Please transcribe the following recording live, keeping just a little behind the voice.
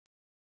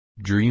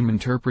Dream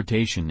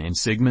Interpretation and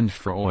Sigmund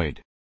Freud.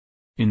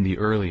 In the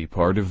early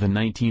part of the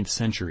 19th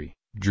century,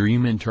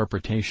 dream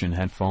interpretation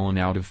had fallen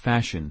out of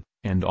fashion,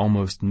 and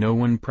almost no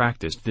one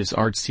practiced this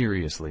art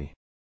seriously.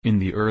 In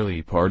the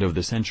early part of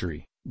the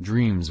century,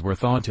 dreams were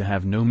thought to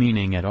have no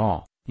meaning at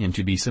all, and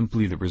to be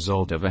simply the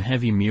result of a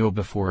heavy meal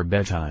before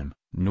bedtime,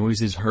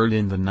 noises heard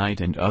in the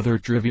night and other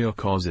trivial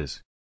causes.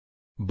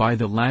 By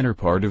the latter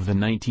part of the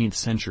 19th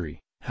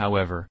century,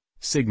 however,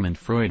 Sigmund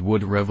Freud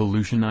would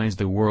revolutionize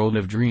the world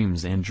of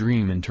dreams and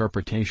dream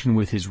interpretation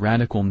with his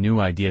radical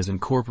new ideas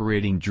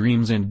incorporating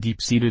dreams and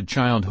deep-seated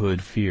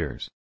childhood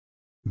fears.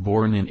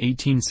 Born in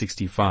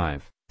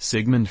 1865,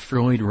 Sigmund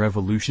Freud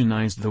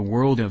revolutionized the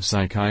world of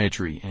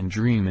psychiatry and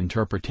dream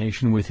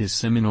interpretation with his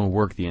seminal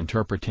work The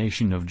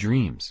Interpretation of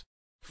Dreams.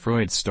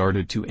 Freud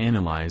started to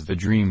analyze the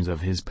dreams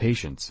of his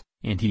patients,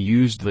 and he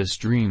used this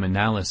dream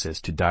analysis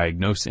to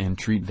diagnose and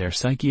treat their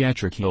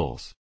psychiatric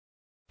ills.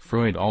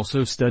 Freud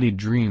also studied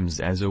dreams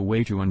as a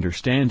way to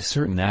understand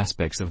certain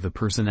aspects of the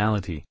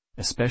personality,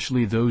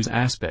 especially those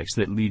aspects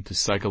that lead to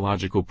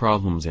psychological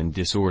problems and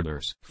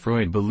disorders.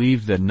 Freud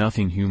believed that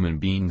nothing human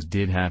beings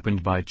did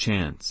happened by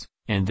chance,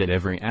 and that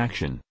every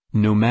action,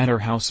 no matter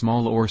how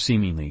small or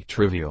seemingly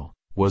trivial,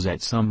 was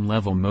at some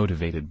level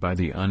motivated by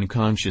the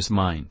unconscious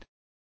mind.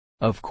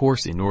 Of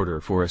course, in order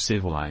for a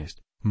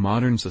civilized,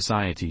 modern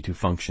society to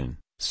function,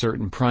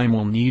 certain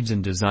primal needs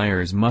and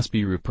desires must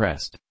be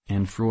repressed,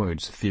 and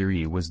Freud's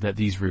theory was that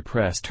these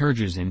repressed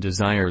urges and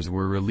desires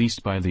were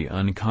released by the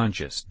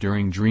unconscious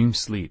during dream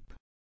sleep.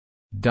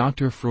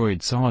 Dr.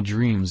 Freud saw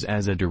dreams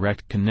as a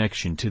direct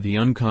connection to the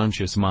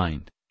unconscious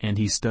mind, and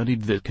he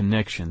studied that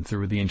connection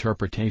through the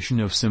interpretation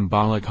of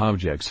symbolic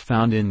objects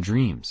found in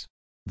dreams.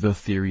 The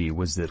theory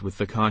was that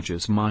the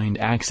conscious mind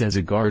acts as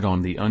a guard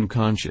on the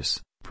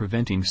unconscious,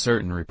 preventing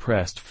certain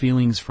repressed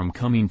feelings from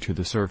coming to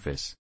the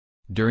surface.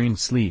 During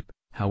sleep,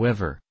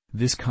 however,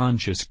 this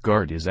conscious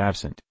guard is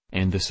absent,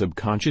 and the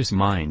subconscious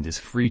mind is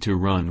free to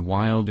run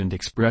wild and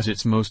express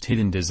its most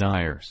hidden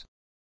desires.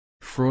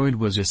 Freud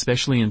was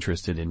especially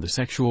interested in the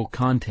sexual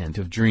content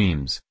of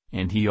dreams,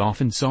 and he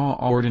often saw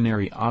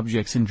ordinary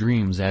objects in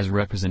dreams as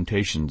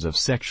representations of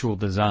sexual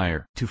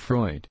desire. To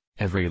Freud,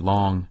 every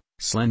long,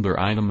 slender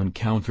item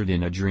encountered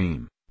in a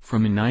dream,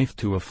 from a knife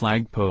to a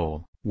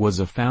flagpole, was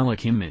a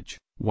phallic image,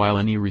 while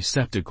any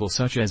receptacle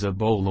such as a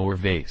bowl or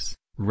vase,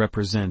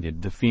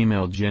 represented the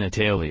female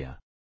genitalia.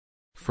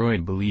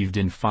 Freud believed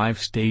in 5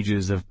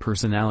 stages of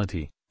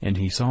personality, and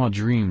he saw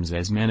dreams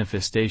as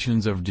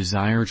manifestations of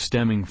desire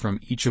stemming from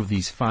each of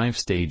these 5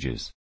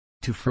 stages.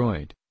 To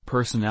Freud,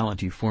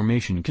 personality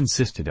formation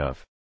consisted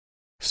of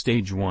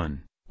Stage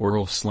 1,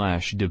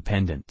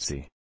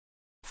 oral/dependency.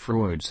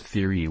 Freud's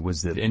theory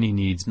was that any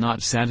needs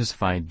not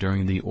satisfied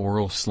during the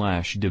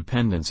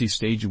oral/dependency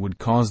stage would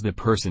cause the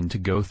person to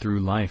go through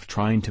life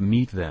trying to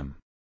meet them.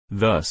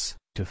 Thus,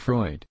 to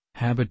Freud,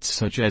 habits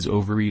such as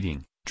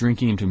overeating,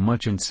 drinking too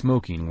much and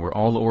smoking were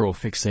all oral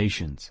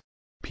fixations.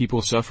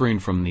 People suffering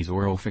from these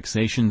oral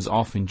fixations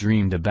often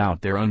dreamed about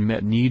their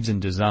unmet needs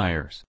and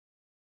desires.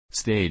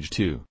 Stage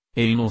 2,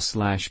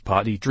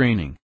 anal/potty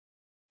training.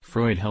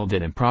 Freud held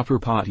that improper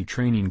potty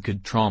training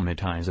could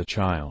traumatize a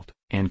child,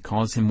 and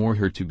cause him or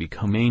her to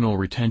become anal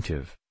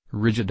retentive,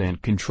 rigid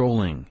and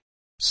controlling.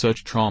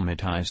 Such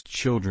traumatized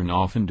children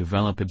often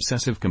develop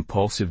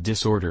obsessive-compulsive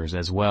disorders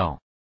as well.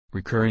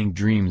 Recurring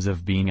dreams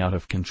of being out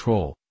of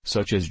control,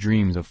 such as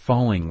dreams of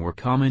falling, were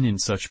common in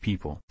such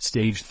people.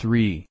 Stage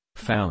 3,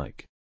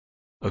 phallic.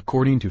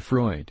 According to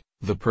Freud,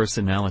 the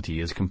personality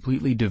is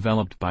completely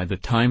developed by the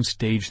time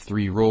stage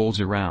 3 rolls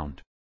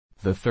around.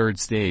 The third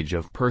stage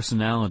of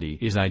personality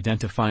is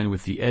identified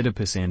with the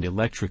Oedipus and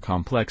Electra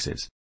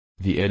complexes.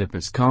 The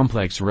Oedipus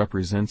complex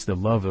represents the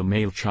love a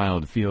male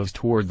child feels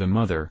toward the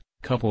mother,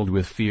 coupled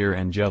with fear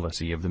and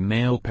jealousy of the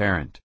male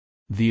parent.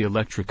 The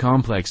Electra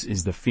complex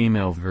is the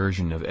female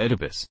version of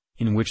Oedipus,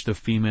 in which the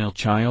female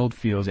child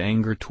feels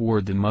anger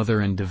toward the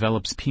mother and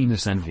develops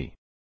penis envy.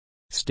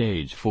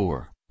 Stage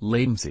 4,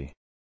 latency.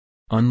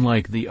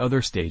 Unlike the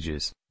other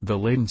stages, the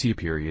latency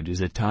period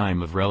is a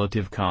time of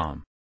relative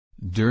calm.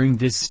 During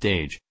this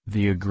stage,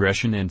 the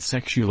aggression and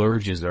sexual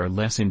urges are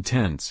less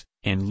intense,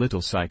 and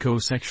little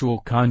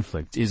psychosexual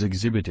conflict is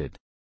exhibited.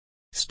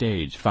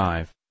 Stage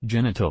 5,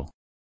 genital.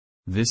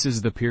 This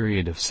is the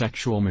period of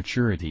sexual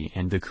maturity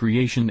and the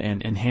creation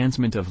and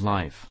enhancement of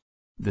life.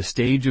 The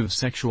stage of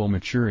sexual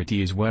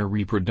maturity is where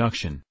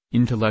reproduction,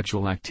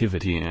 intellectual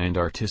activity and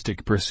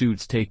artistic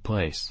pursuits take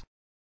place.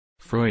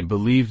 Freud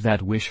believed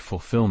that wish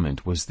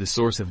fulfillment was the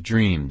source of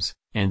dreams,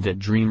 and that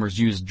dreamers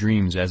used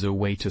dreams as a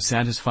way to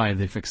satisfy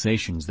the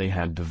fixations they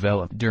had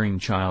developed during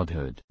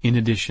childhood. In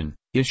addition,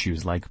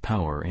 issues like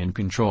power and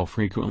control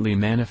frequently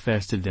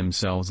manifested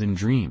themselves in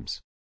dreams.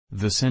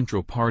 The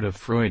central part of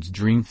Freud's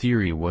dream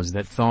theory was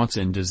that thoughts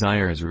and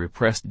desires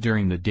repressed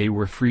during the day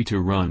were free to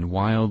run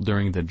wild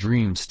during the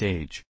dream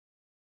stage.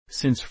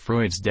 Since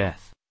Freud's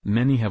death,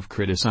 many have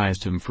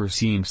criticized him for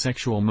seeing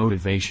sexual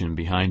motivation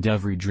behind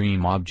every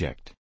dream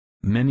object.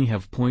 Many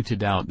have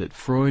pointed out that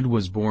Freud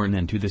was born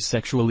into the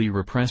sexually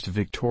repressed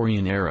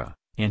Victorian era,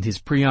 and his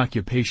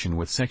preoccupation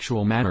with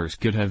sexual matters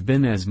could have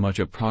been as much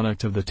a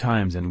product of the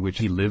times in which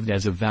he lived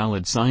as a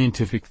valid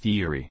scientific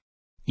theory.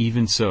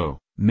 Even so,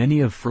 many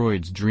of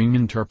Freud's dream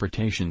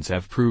interpretations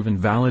have proven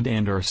valid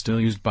and are still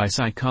used by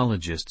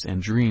psychologists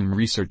and dream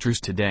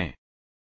researchers today.